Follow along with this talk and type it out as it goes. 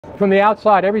From the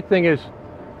outside, everything is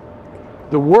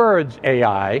the words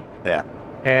AI Yeah.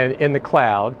 and in the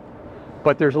cloud,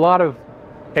 but there's a lot of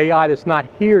AI that's not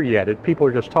here yet. People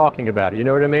are just talking about it. You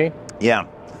know what I mean? Yeah.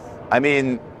 I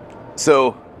mean,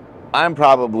 so I'm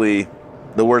probably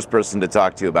the worst person to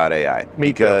talk to about AI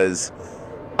because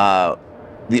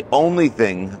the only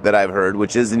thing that I've heard,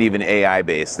 which isn't even AI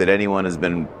based, that anyone has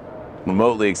been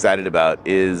remotely excited about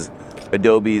is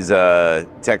Adobe's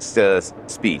text to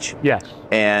speech. Yes.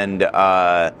 And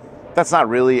that's not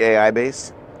really AI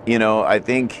based. You know, I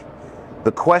think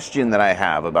the question that I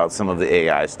have about some of the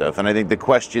AI stuff, and I think the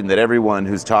question that everyone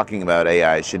who's talking about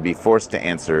AI should be forced to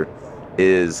answer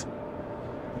is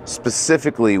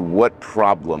specifically what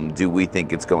problem do we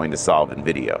think it's going to solve in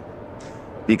video?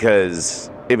 Because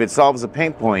if it solves a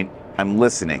pain point, I'm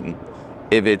listening.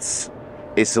 If it's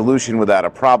a solution without a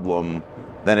problem,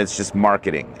 then it's just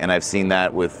marketing. And I've seen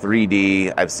that with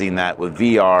 3D, I've seen that with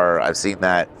VR, I've seen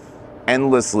that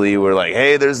endlessly. We're like,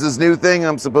 hey, there's this new thing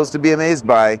I'm supposed to be amazed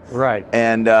by. Right.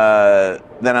 And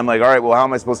then I'm like, all right, well, how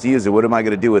am I supposed to use it? What am I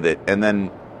going to do with it? And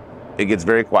then it gets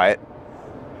very quiet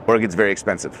or it gets very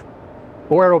expensive.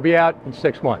 Or it'll be out in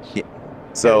 6 months. Yeah.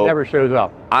 So it never shows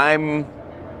up.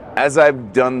 As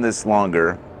I've done this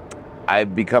longer,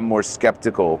 I've become more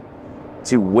skeptical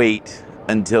to wait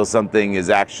until something is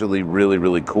actually really,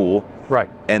 really cool. Right.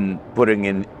 And putting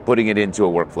it into a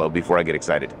workflow before I get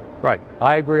excited. Right.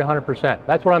 I agree 100%.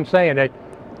 That's what I'm saying. That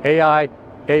AI.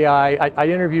 I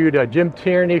interviewed Jim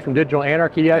Tierney from Digital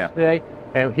Anarchy yesterday,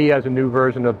 and he has a new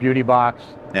version of Beauty Box.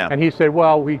 Yeah. And he said,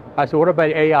 well, I said, what about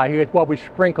AI? He goes, well, we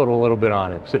sprinkled a little bit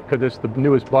on it because it's the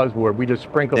newest buzzword. We just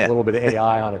sprinkled a little bit of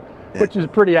AI on it, which is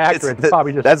pretty accurate.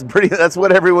 Probably just that's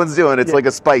what everyone's doing. It's like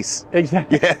a spice.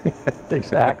 Exactly. Yeah.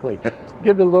 Exactly.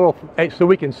 Give it a little, so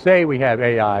we can say we have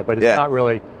AI, but it's not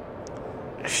really.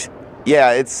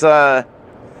 Yeah, it's.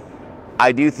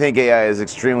 I do think AI is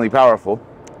extremely powerful.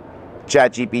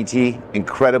 ChatGPT,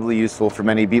 incredibly useful for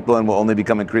many people and will only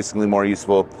become increasingly more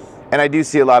useful. And I do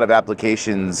see a lot of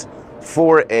applications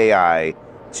for AI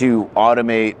to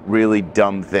automate really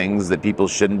dumb things that people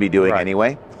shouldn't be doing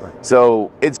anyway. Right.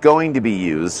 So it's going to be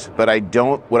used, but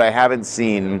what I haven't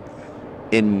seen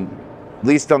at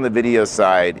least on the video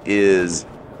side, is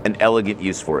an elegant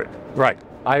use for it. Right.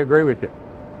 I agree with you.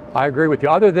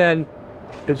 Other than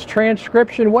it's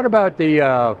transcription, what about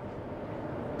the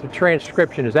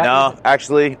transcription? Is that? No,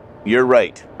 actually, you're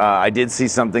right. I did see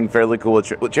something fairly cool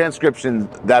with transcription.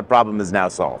 That problem is now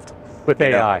solved with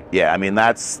AI. Yeah, I mean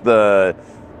that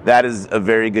is a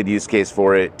very good use case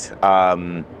for it,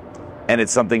 and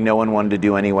it's something no one wanted to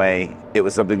do anyway. It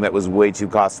was something that was way too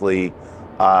costly,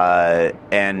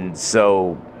 and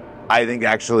so I think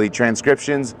actually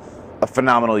transcription's a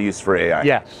phenomenal use for AI.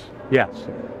 Yes.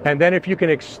 And then if you can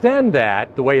extend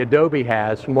that the way Adobe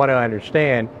has, from what I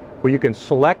understand, where you can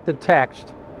select the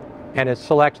text and it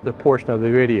selects the portion of the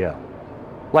video,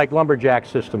 like Lumberjack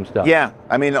system stuff. Yeah,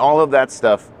 I mean, all of that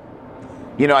stuff.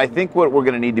 You know, I think what we're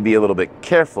going to need to be a little bit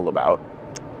careful about,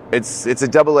 it's a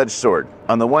double-edged sword.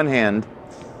 On the one hand,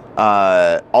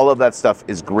 all of that stuff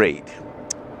is great.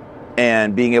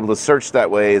 And being able to search that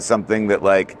way is something that,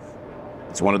 like,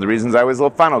 it's one of the reasons I always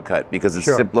love Final Cut, because it's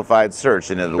simplified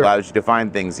search and it allows you to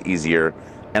find things easier.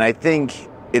 And I think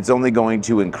it's only going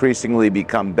to increasingly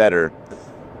become better.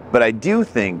 But I do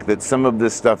think that some of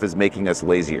this stuff is making us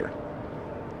lazier.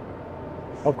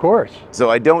 Of course. So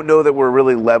I don't know that we're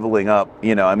really leveling up.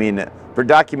 You know, I mean, for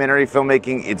documentary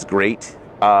filmmaking, it's great.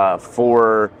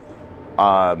 For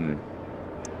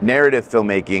narrative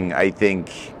filmmaking, I think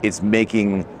it's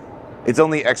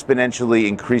only exponentially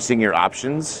increasing your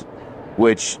options,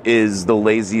 which is the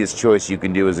laziest choice you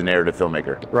can do as a narrative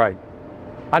filmmaker. Right.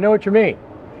 I know what you mean.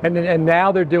 And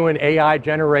now they're doing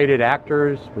AI-generated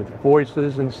actors with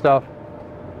voices and stuff.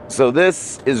 So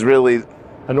this is really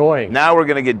annoying. Now we're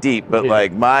going to get deep, but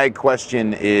like my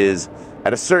question is,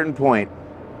 at a certain point,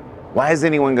 why is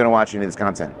anyone going to watch any of this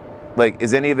content? Like,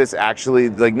 is any of this actually,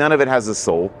 like, none of it has a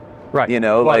soul? Right. You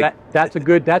know, well, like that's a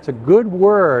good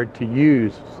word to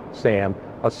use, Sam.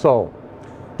 A soul.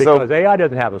 Because AI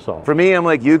doesn't have a soul. For me, I'm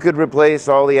like, you could replace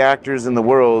all the actors in the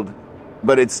world,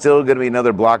 but it's still going to be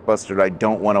another blockbuster that I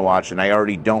don't want to watch, and I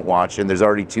already don't watch, and there's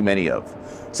already too many of.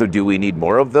 So do we need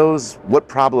more of those? What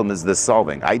problem is this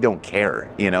solving? I don't care.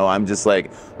 You know, I'm just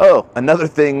like, oh, another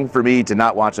thing for me to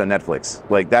not watch on Netflix.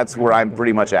 Like, that's where I'm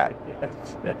pretty much at.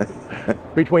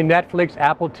 Between Netflix,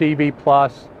 Apple TV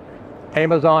Plus,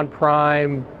 Amazon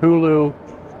Prime, Hulu.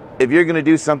 If you're going to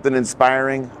do something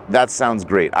inspiring, that sounds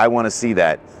great. I want to see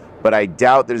that. But I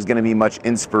doubt there's going to be much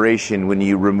inspiration when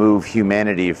you remove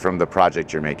humanity from the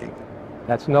project you're making.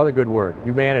 That's another good word,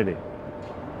 humanity.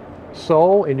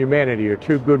 soul and humanity are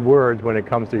two good words when it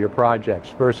comes to your projects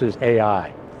versus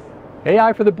AI.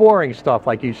 AI for the boring stuff,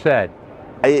 like you said.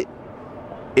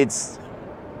 It's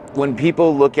when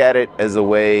people look at it as a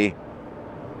way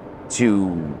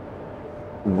to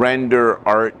render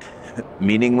art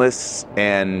meaningless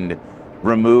and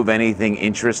remove anything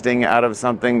interesting out of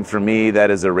something, for me,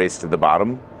 that is a race to the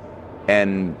bottom.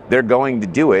 And they're going to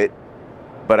do it,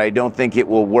 but I don't think it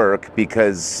will work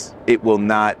because it will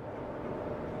not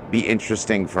be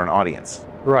interesting for an audience.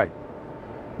 Right.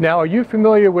 Now, are you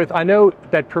familiar with, I know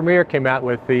that Premiere came out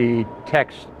with the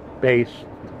text-based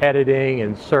editing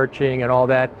and searching and all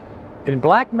that. And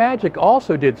Blackmagic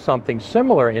also did something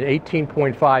similar in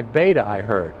 18.5 beta, I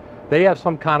heard. They have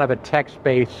some kind of a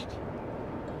text-based,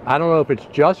 I don't know if it's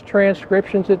just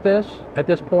transcriptions at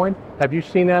this point. Have you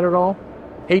seen that at all?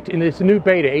 And it's a new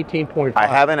beta, 18.5. I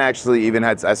haven't actually even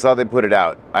had, I saw they put it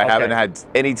out. I Okay. haven't had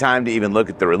any time to even look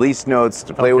at the release notes,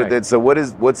 to play with it. So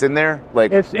what's in there?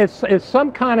 Like, It's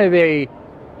some kind of a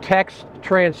text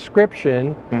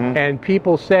transcription, and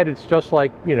people said it's just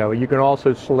like, you know, you can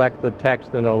also select the text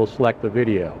and it'll select the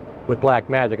video with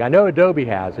Blackmagic. I know Adobe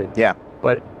has it. yeah.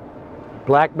 But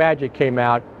Blackmagic came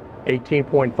out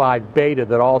 18.5 beta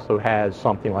that also has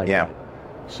something like Yeah. that.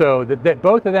 So that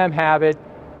both of them have it.